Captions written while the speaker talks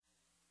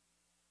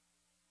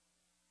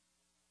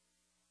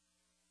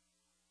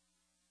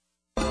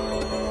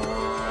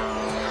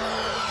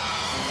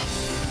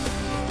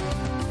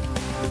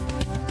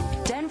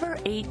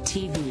8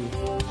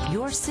 TV.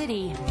 Your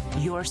city,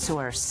 your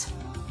source.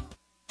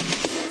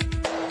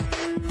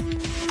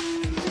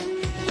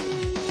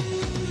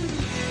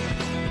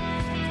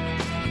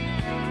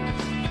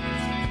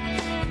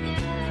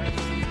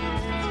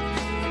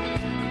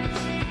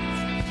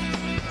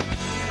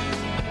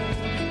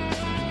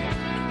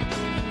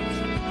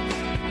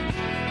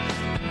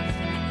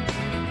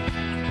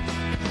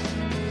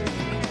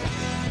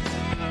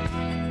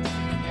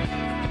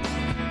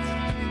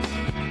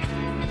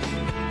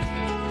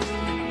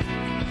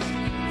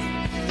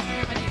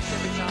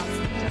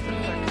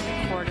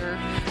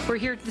 We're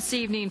here this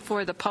evening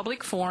for the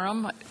public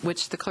forum,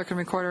 which the Clerk and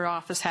Recorder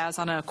Office has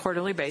on a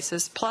quarterly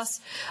basis,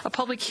 plus a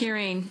public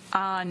hearing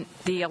on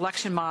the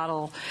election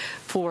model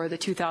for the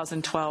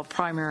 2012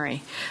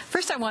 primary.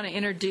 First, I want to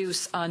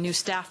introduce a new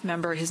staff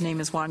member. His name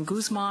is Juan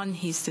Guzman.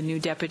 He's the new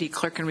Deputy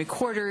Clerk and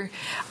Recorder.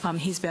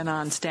 He's been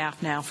on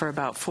staff now for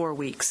about 4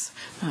 weeks.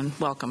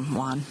 Welcome,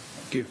 Juan.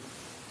 Thank you.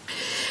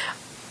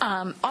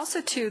 Also,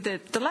 too,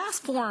 the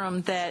last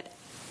forum that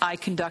I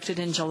conducted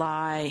in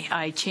July,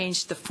 I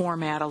changed the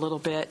format a little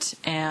bit,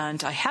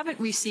 and I haven't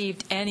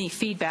received any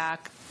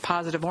feedback,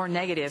 positive or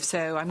negative,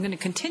 so I'm going to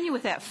continue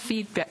with that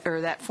feedback or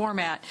that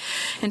format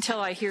until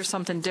I hear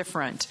something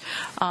different.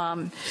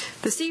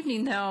 This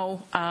evening,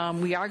 though,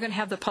 we are going to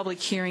have the public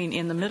hearing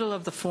in the middle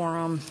of the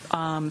forum,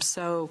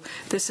 so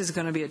this is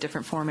going to be a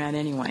different format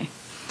anyway.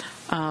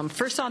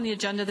 First on the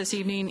agenda this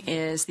evening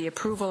is the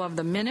approval of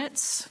the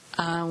minutes.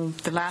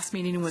 The last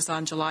meeting was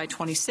on July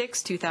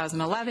 26,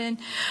 2011.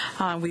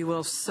 We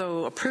will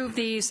so approve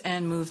these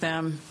and move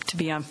them to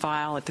be on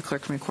file at the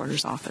Clerk and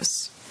Recorder's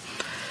office.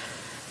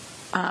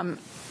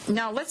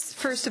 Now, let's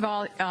first of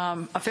all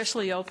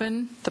officially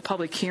open the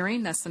public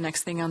hearing. That's the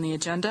next thing on the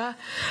agenda.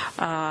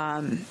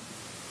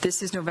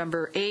 This is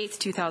November 8th,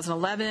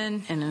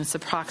 2011, and it's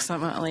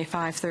approximately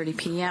 5:30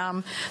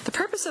 p.m. The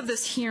purpose of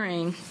this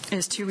hearing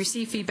is to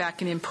receive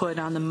feedback and input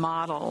on the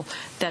model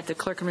that the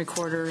Clerk and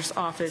Recorder's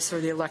Office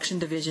or the Election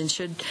Division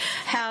should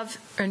have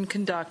and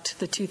conduct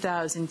the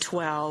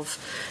 2012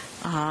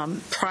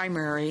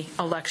 primary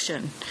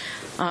election.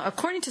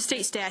 According to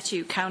state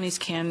statute, counties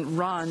can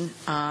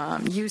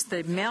use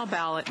the mail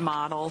ballot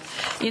model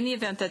in the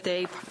event that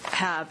they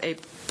have a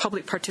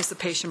public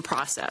participation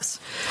process.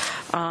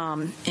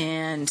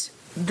 And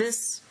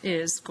this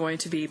is going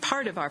to be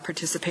part of our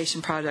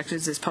participation project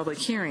is this public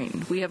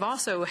hearing. We have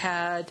also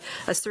had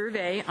a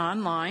survey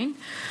online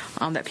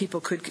that people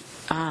could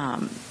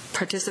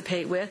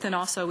participate with, and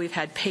also we've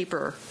had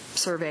paper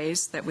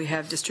surveys that we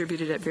have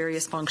distributed at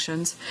various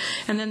functions,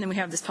 and then we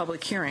have this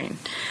public hearing.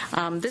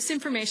 This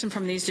information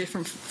from these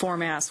different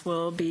formats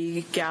will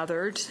be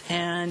gathered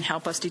and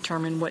help us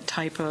determine what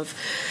type of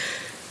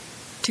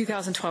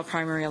 2012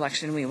 primary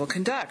election we will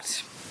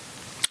conduct.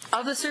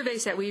 Of the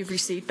surveys that we've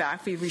received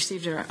back, we've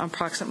received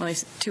approximately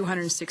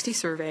 260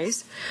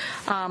 surveys.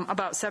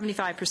 About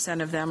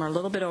 75% of them, or a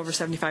little bit over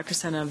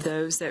 75% of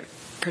those that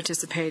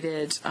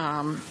participated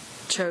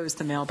chose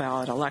the mail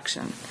ballot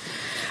election.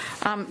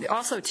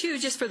 Also, too,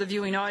 just for the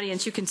viewing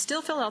audience, you can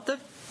still fill out the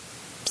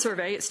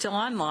survey. It's still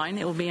online.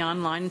 It will be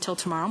online until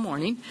tomorrow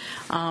morning,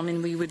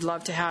 and we would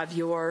love to have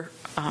your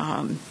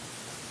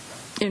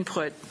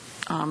input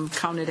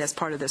counted as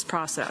part of this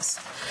process.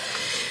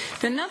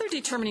 Another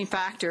determining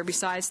factor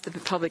besides the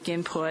public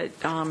input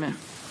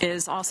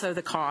is also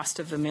the cost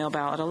of the mail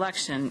ballot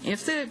election.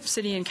 If the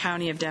City and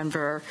County of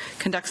Denver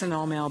conducts an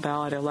all-mail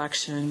ballot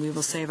election, we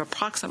will save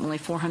approximately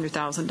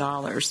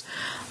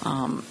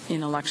 $400,000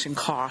 in election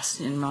costs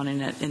in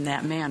running it in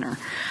that manner.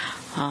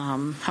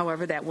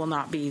 However, that will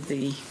not be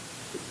the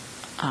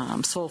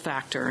sole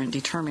factor in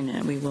determining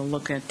it. We will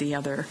look at the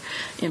other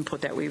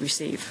input that we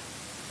receive.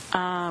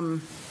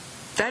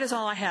 That is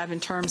all I have in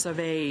terms of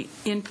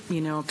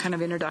kind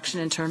of introduction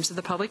in terms of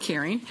the public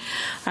hearing.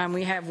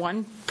 We have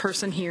one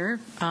person here.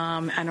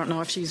 I don't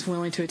know if she's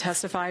willing to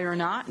testify or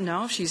not.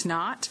 No, she's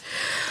not.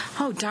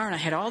 Oh, darn, I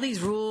had all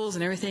these rules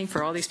and everything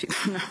for all these people.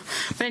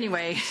 But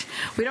anyway,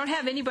 we don't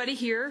have anybody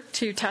here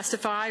to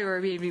testify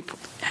or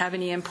have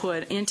any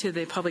input into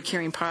the public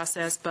hearing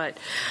process, but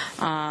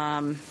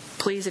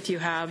please, if you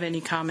have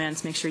any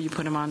comments, make sure you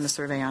put them on the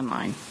survey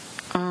online.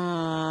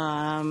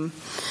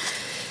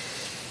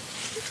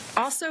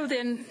 Also,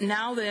 then,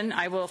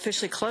 I will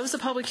officially close the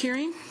public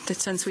hearing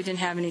since we didn't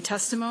have any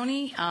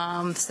testimony.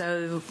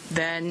 So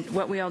then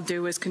what we'll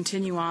do is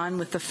continue on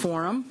with the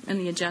forum and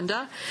the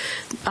agenda.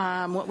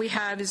 What we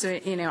have is,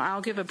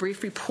 I'll give a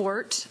brief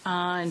report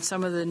on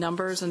some of the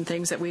numbers and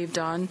things that we've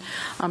done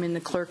in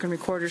the Clerk and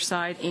Recorder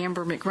side.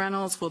 Amber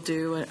McReynolds will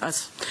do an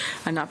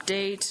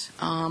update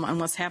on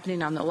what's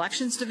happening on the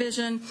Elections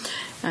Division.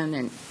 And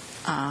then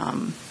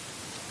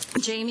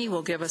Jamie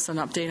will give us an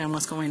update on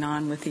what's going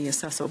on with the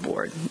Assessor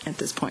Board at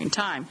this point in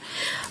time.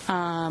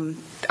 I'm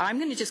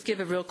going to just give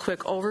a real quick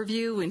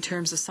overview in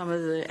terms of some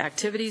of the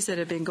activities that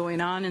have been going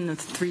on in the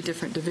 4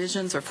 different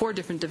divisions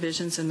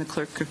in the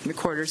Clerk and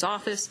Recorder's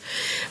Office.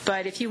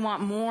 But if you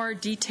want more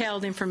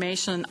detailed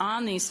information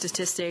on these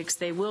statistics,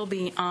 they will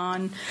be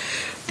on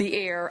the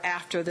air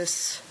after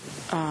this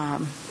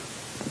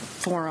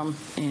forum,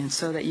 and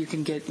so that you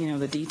can get,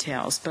 the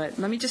details. But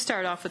let me just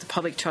start off with the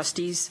Public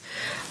Trustees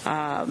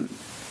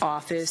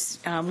office.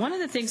 One of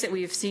the things that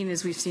we have seen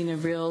is we've seen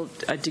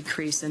a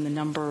decrease in the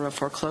number of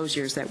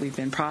foreclosures that we've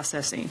been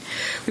processing.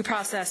 We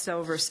processed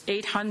over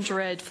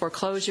 800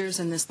 foreclosures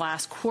in this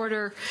last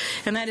quarter,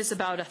 and that is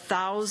about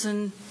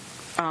 1,000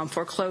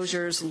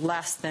 foreclosures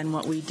less than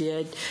what we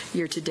did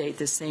year-to-date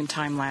this same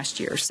time last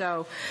year.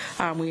 So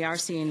we are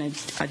seeing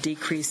a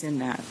decrease in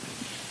that.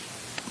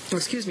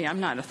 Excuse me, I'm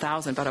not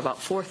 1,000, but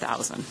about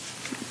 4,000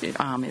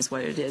 is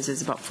what it is.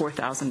 It's about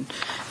 4,000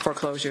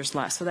 foreclosures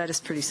less. So that is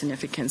pretty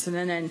significant. And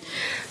then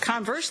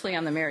conversely,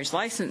 on the marriage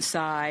license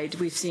side,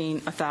 we've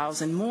seen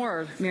 1,000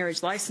 more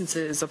marriage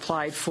licenses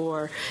applied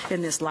for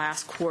in this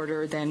last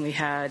quarter than we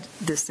had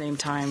this same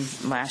time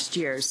last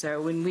year. So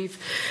when we've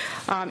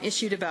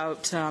issued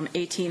about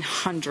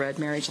 1,800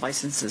 marriage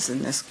licenses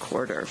in this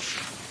quarter.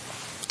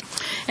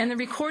 And the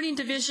recording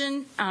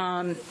division,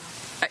 we're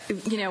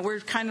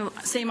kind of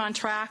same on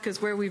track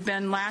as where we've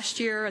been last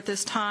year at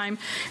this time.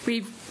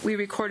 We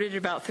recorded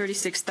about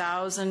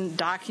 36,000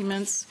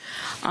 documents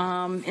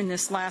in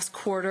this last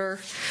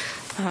quarter.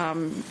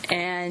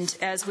 And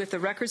as with the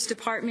records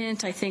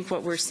department, I think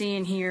what we're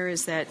seeing here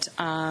is that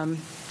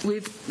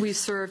we've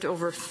served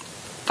over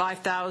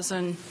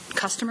 5,000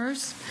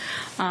 customers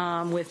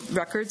with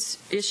records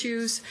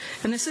issues,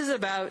 and this is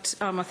about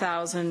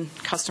 1,000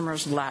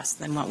 customers less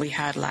than what we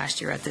had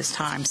last year at this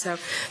time. So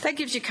that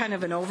gives you kind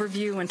of an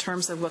overview in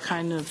terms of what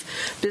kind of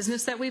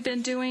business that we've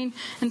been doing.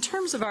 In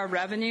terms of our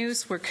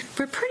revenues, we're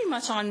pretty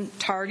much on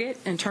target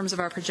in terms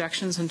of our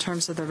projections. In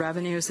terms of the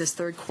revenues, this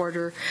third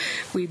quarter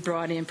we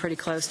brought in pretty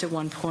close to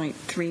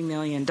 $1.3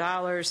 million,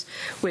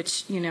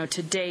 which,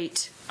 to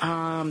date,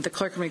 the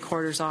Clerk and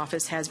Recorder's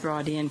Office has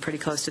brought in pretty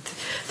close to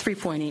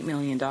 $3.8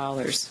 million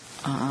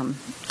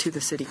to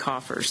the city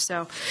coffers.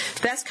 So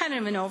that's kind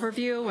of an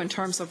overview in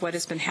terms of what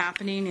has been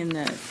happening in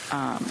the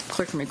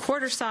Clerk and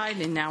Recorder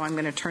side. And now I'm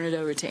going to turn it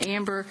over to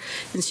Amber,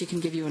 and she can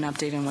give you an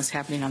update on what's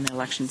happening on the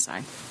election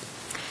side.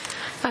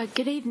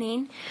 Good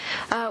evening.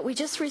 We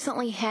just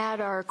recently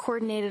had our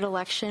coordinated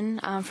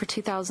election for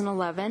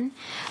 2011.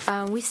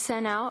 We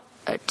sent out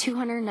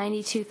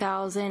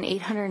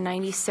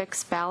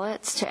 292,896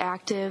 ballots to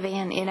active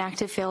and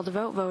inactive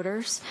fail-to-vote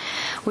voters.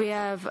 We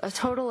have a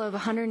total of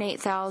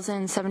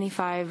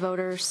 108,075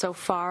 voters so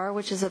far,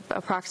 which is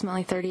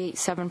approximately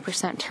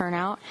 37%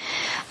 turnout.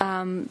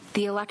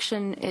 The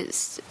election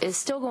is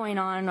still going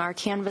on. Our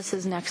canvass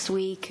is next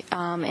week,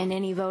 and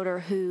any voter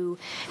who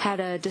had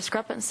a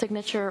discrepant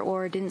signature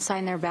or didn't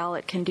sign their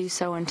ballot can do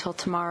so until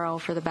tomorrow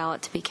for the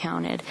ballot to be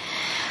counted.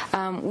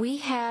 We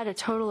had a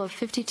total of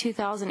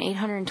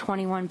 52,821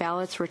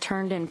 ballots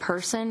returned in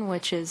person,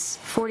 which is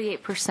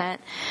 48%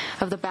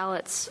 of the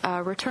ballots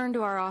returned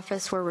to our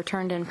office were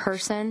returned in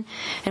person,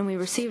 and we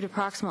received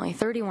approximately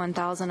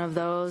 31,000 of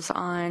those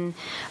on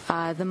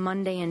the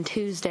Monday and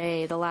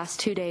Tuesday, the last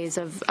 2 days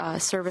of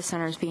service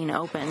centers being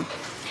open.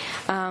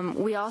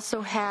 We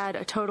also had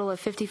a total of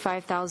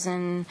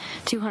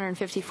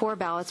 55,254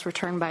 ballots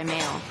returned by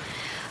mail.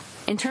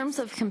 In terms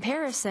of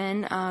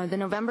comparison, the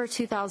November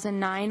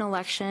 2009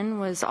 election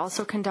was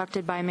also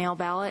conducted by mail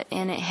ballot,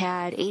 and it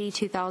had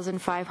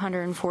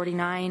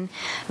 82,549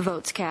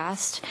 votes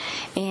cast.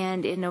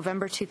 And in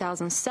November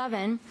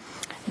 2007,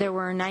 there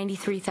were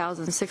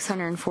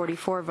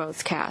 93,644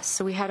 votes cast.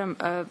 So we had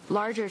a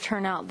larger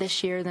turnout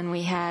this year than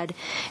we had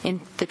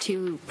in the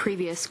two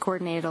previous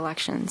coordinated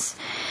elections.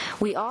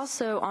 We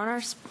also, on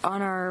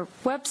our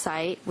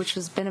website, which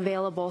has been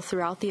available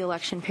throughout the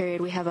election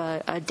period, we have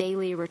a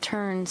daily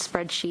return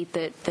spreadsheet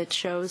that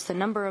shows the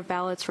number of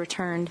ballots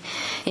returned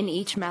in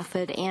each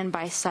method and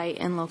by site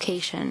and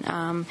location.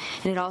 And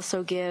it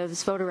also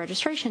gives voter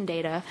registration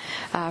data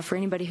for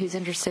anybody who's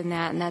interested in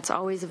that, and that's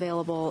always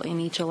available in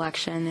each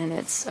election, and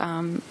it's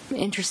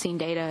interesting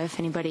data if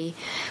anybody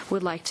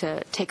would like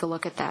to take a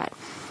look at that.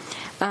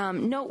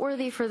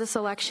 Noteworthy for this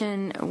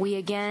election, we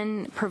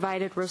again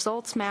provided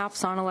results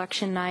maps on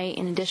election night.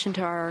 In addition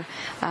to our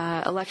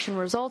election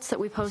results that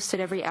we posted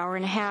every hour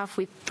and a half,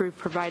 we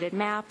provided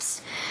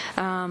maps,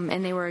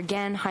 and they were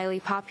again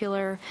highly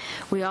popular.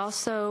 We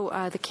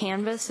also, the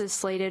canvass is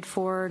slated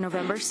for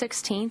November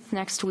 16th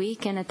next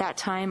week, and at that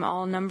time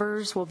all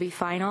numbers will be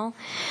final.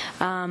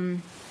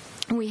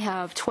 We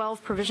have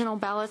 12 provisional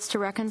ballots to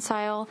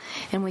reconcile,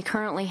 and we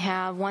currently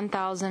have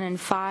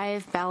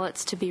 1,005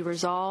 ballots to be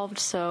resolved,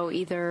 so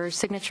either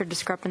signature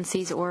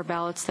discrepancies or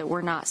ballots that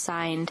were not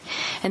signed.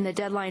 And the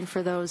deadline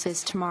for those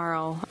is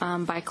tomorrow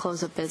by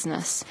close of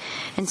business.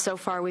 And so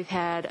far we've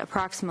had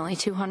approximately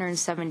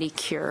 270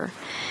 cure.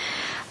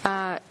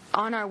 On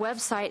our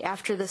website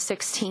after the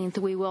 16th,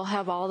 we will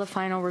have all the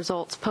final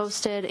results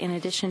posted in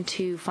addition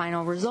to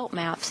final result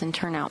maps and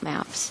turnout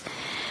maps.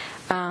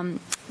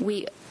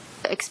 We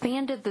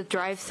expanded the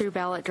drive-through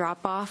ballot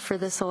drop-off for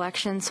this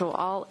election, so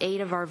all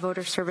 8 of our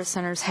voter service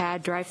centers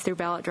had drive-through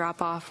ballot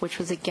drop-off, which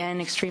was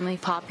again extremely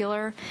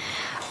popular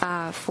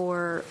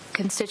for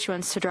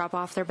constituents to drop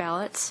off their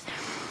ballots.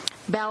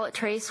 Ballot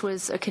Trace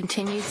was a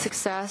continued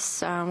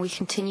success. We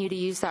continue to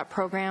use that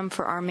program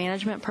for our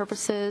management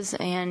purposes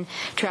and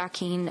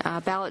tracking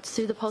ballots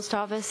through the post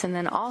office, and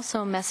then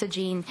also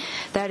messaging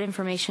that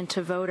information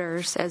to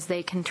voters as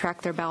they can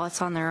track their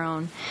ballots on their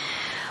own.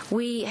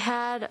 We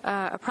had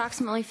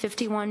approximately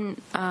 51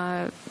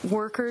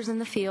 workers in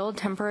the field,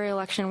 temporary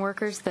election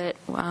workers that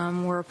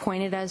were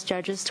appointed as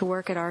judges to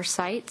work at our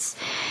sites,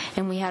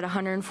 and we had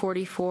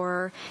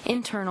 144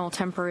 internal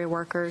temporary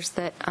workers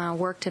that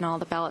worked in all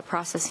the ballot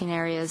processing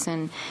areas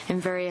and in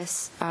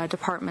various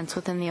departments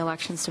within the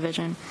Elections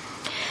Division.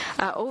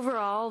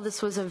 Overall,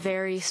 this was a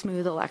very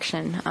smooth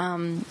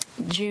election.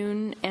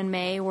 June and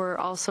May were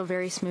also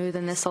very smooth,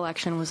 and this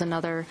election was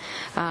another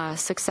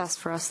success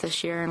for us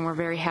this year, and we're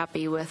very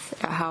happy with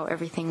how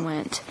everything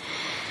went.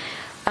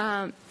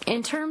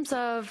 In terms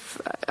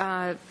of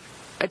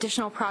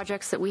additional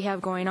projects that we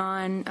have going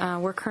on,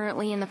 we're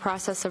currently in the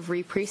process of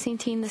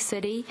re-precincting the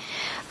city.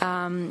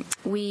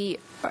 We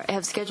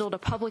have scheduled a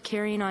public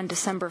hearing on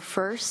December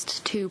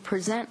 1st to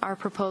present our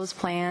proposed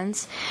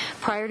plans.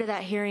 Prior to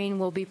that hearing,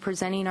 we'll be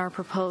presenting our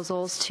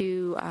proposals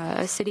to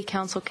a city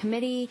council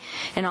committee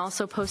and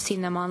also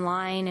posting them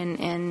online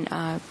and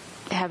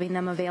having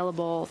them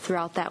available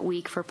throughout that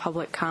week for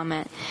public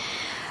comment.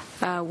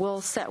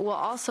 We'll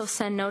also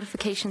send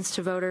notifications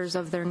to voters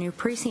of their new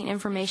precinct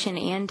information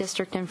and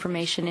district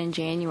information in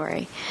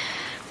January.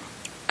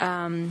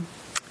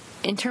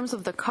 In terms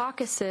of the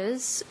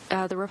caucuses,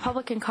 the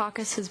Republican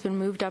caucus has been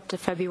moved up to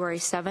February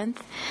 7th,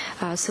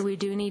 so we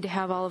do need to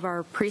have all of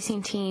our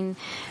precincting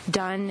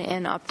done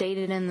and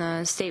updated in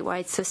the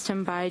statewide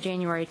system by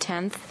January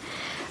 10th.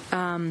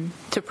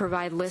 To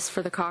provide lists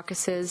for the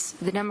caucuses.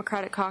 The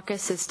Democratic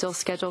caucus is still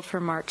scheduled for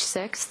March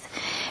 6th.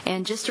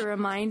 And just a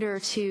reminder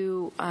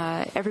to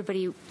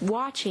everybody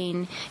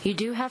watching, you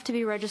do have to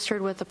be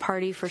registered with the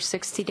party for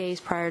 60 days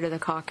prior to the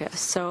caucus.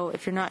 So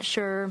if you're not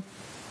sure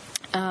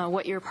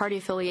what your party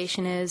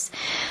affiliation is,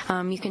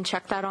 you can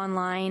check that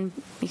online.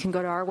 You can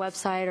go to our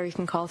website, or you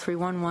can call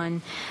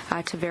 311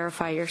 to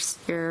verify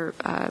your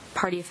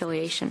party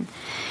affiliation.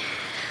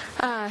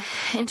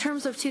 In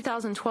terms of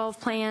 2012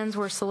 plans,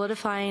 we're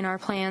solidifying our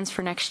plans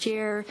for next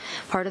year.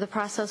 Part of the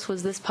process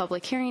was this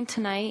public hearing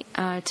tonight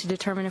to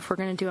determine if we're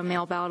going to do a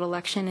mail ballot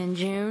election in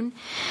June.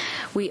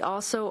 We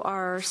also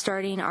are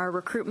starting our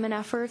recruitment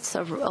efforts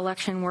of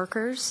election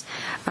workers.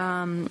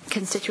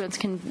 Constituents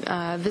can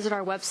visit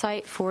our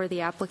website for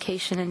the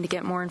application and to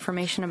get more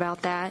information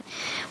about that.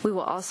 We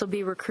will also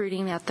be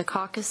recruiting at the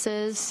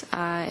caucuses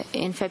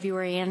in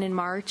February and in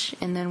March,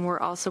 and then we're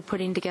also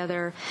putting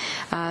together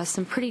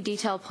some pretty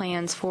detailed plans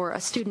for a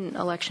student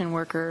election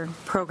worker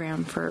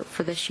program for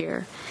this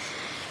year.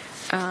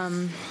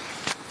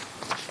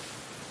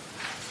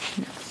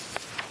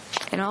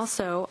 And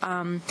also,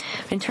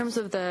 in terms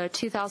of the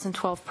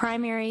 2012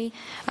 primary,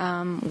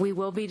 we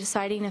will be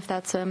deciding if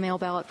that's a mail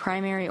ballot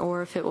primary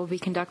or if it will be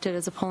conducted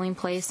as a polling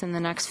place in the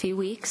next few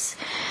weeks.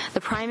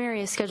 The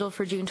primary is scheduled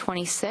for June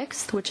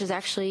 26th, which is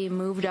actually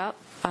moved up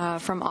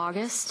from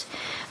August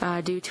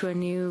due to a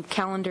new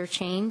calendar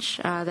change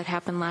that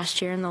happened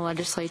last year in the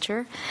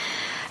legislature.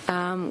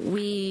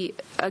 We,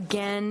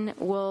 again,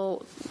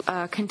 will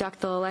conduct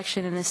the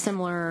election in a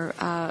similar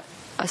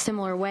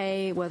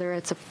way, whether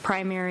it's a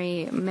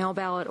primary mail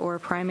ballot or a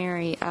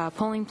primary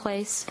polling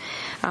place,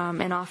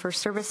 and offer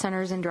service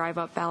centers and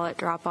drive-up ballot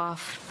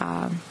drop-off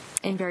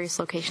in various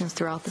locations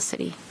throughout the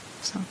city.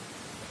 So,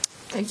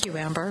 thank you,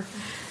 Amber.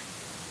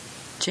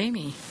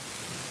 Jamie,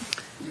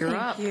 you're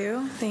up.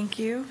 Thank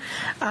you.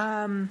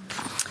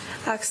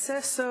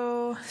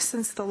 Accesso,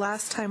 since the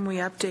last time we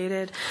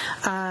updated,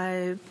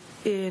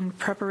 in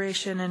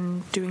preparation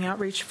and doing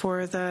outreach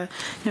for the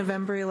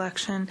November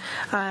election,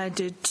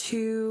 did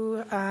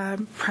two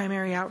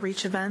primary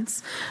outreach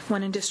events,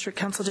 one in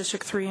Council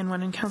District 3 and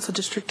one in Council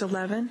District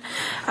 11.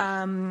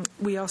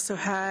 We also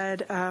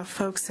had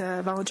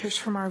volunteers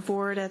from our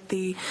board at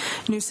the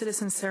New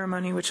Citizen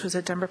Ceremony, which was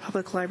at Denver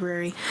Public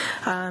Library,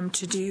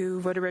 to do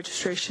voter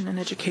registration and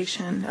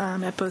education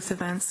at both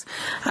events.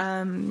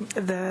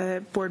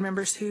 The board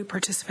members who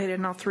participated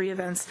in all three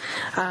events,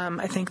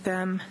 I thank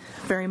them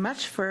very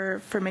much for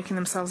making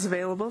themselves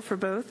available for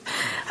both.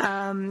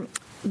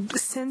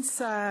 Since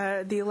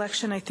the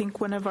election, I think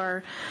one of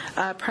our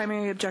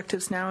primary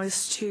objectives now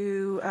is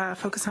to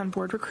focus on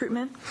board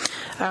recruitment.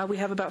 We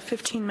have about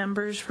 15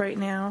 members right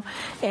now,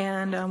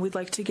 and we'd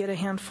like to get a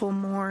handful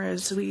more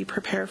as we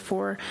prepare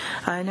for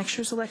next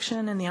year's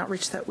election and the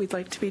outreach that we'd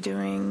like to be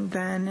doing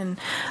then.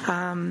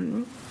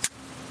 And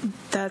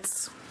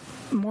that's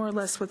more or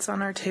less what's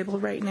on our table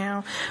right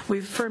now.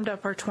 We've firmed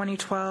up our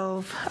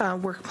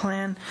 2012 work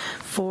plan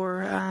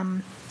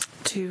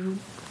to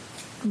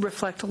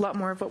reflect a lot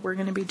more of what we're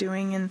going to be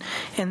doing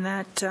in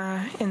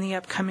the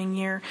upcoming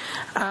year.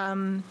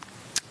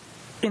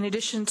 In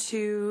addition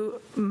to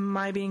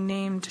my being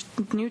named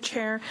new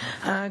chair,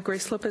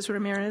 Grace Lopez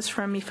Ramirez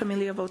from Mi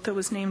Familia Vota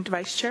was named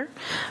vice chair.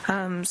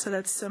 So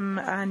that's some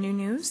new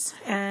news.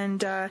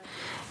 And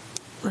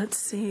let's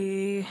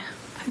see,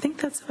 I think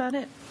that's about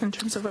it in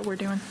terms of what we're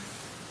doing.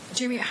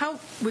 Jamie, how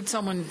would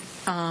someone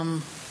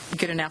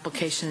get an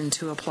application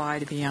to apply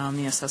to be on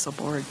the Accesso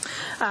board?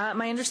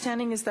 My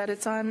understanding is that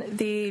it's on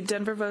the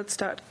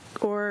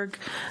denvervotes.org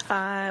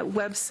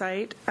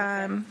website,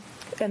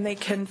 and they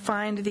can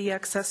find the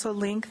Accesso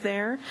link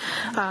there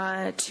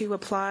to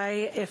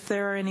apply. If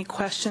there are any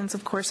questions,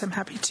 of course, I'm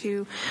happy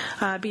to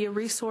be a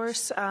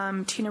resource.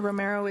 Tina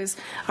Romero is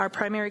our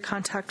primary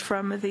contact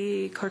from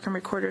the Clerk and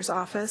Recorder's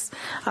office,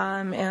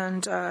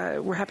 and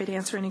we're happy to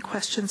answer any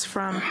questions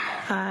from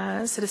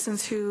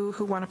citizens who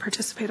want to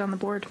participate on the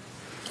board.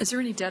 Is there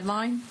any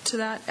deadline to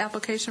that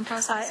application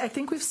process? I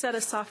think we've set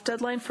a soft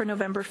deadline for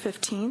November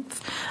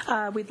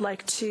 15th. We'd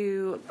like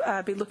to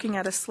be looking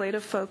at a slate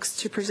of folks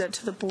to present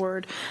to the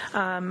board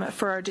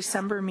for our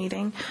December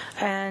meeting,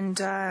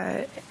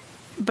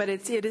 but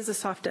it is a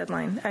soft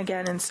deadline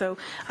again, and so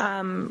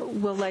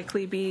we'll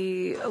likely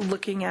be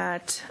looking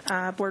at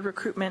board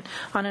recruitment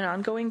on an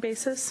ongoing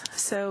basis.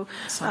 So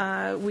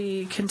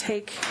we can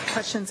take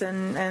questions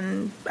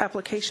and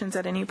applications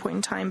at any point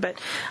in time, but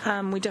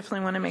we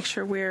definitely want to make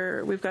sure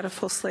we've got a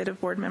full slate of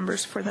board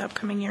members for the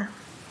upcoming year.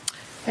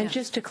 And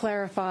just to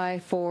clarify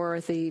for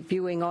the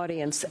viewing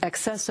audience,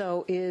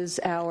 Accesso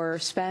is our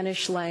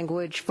Spanish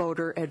language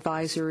voter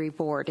advisory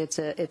board. It's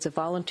a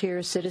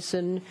volunteer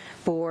citizen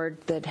board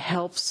that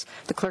helps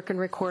the clerk and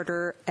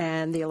recorder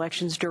and the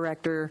elections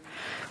director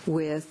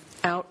with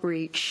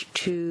outreach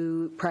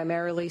to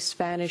primarily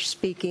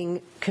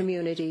Spanish-speaking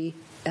community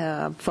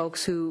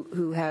folks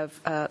who have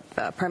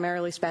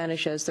primarily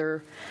Spanish as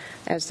their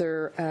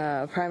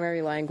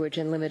primary language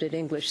and limited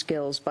English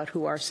skills, but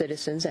who are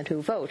citizens and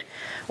who vote,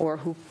 or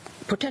who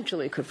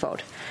potentially could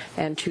vote,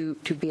 and to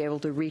be able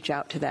to reach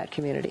out to that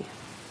community.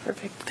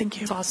 Perfect. Thank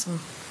you. That's awesome.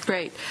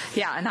 Great.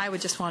 Yeah, and I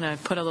would just want to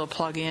put a little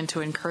plug in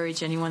to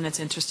encourage anyone that's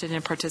interested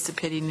in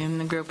participating in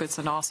the group. It's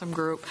an awesome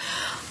group.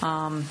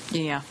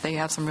 Yeah, they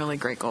have some really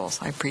great goals.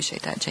 I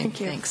appreciate that, Jamie.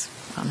 Thank you. Thanks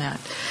on that.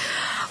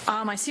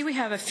 I see we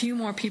have a few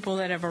more people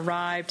that have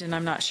arrived, and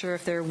I'm not sure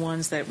if they're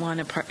ones that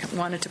wanted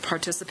to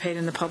participate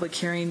in the public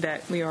hearing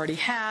that we already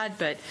had,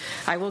 but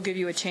I will give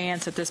you a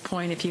chance at this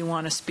point if you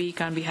want to speak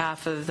on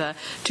behalf of the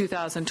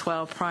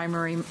 2012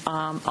 primary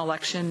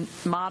election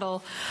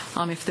model.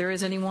 If there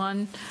is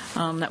anyone,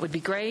 that would be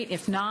great.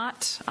 If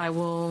not, I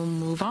will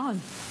move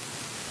on.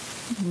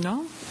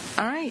 No?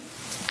 All right.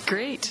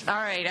 Great. All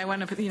right. I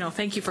want to,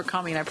 thank you for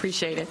coming. I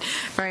appreciate it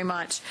very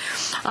much.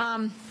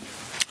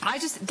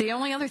 The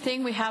only other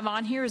thing we have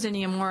on here is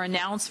any more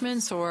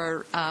announcements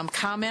or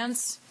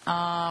comments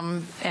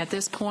at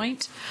this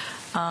point.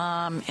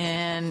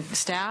 And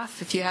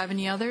staff, if you have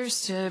any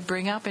others to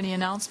bring up, any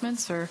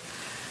announcements or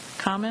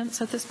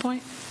comments at this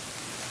point?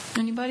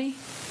 Anybody?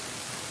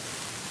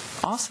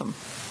 Awesome.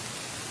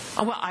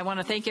 Well, I want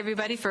to thank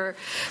everybody for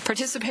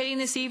participating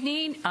this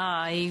evening.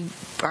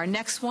 Our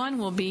next one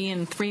will be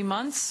in 3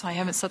 months. I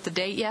haven't set the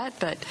date yet,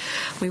 but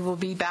we will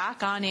be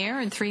back on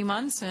air in 3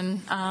 months,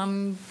 and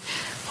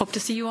hope to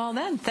see you all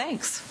then.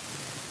 Thanks.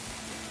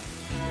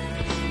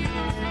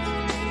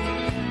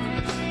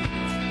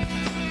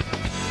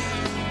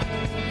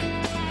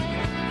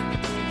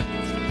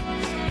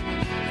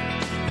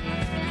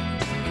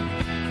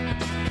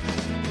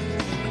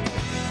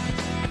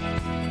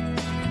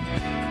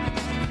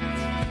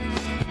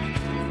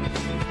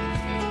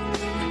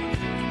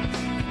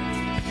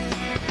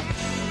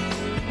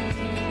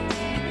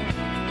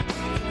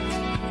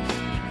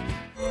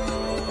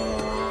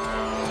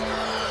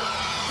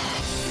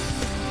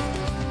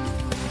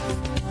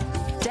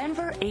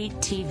 Denver 8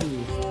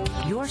 TV.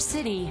 Your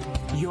city,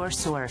 your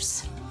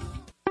source.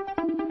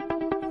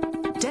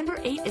 Denver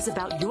 8 is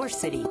about your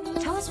city.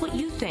 Tell us what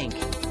you think.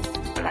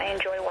 I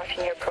enjoy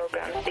watching your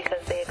programs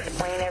because they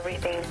explain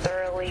everything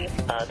thoroughly.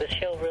 This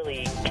show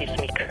really keeps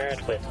me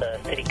current with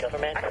city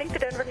government. I think the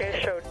Denver News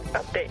Show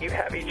update you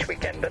have each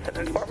weekend does an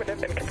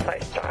informative and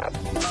concise job.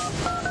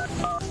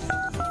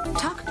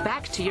 Talk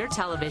back to your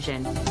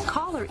television.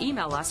 Call or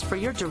email us for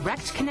your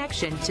direct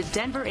connection to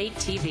Denver 8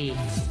 TV.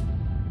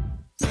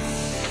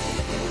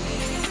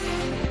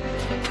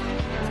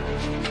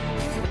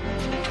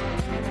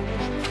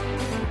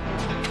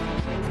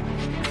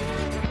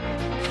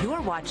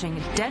 You're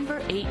watching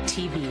Denver 8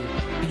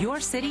 TV. Your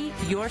city,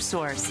 your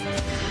source.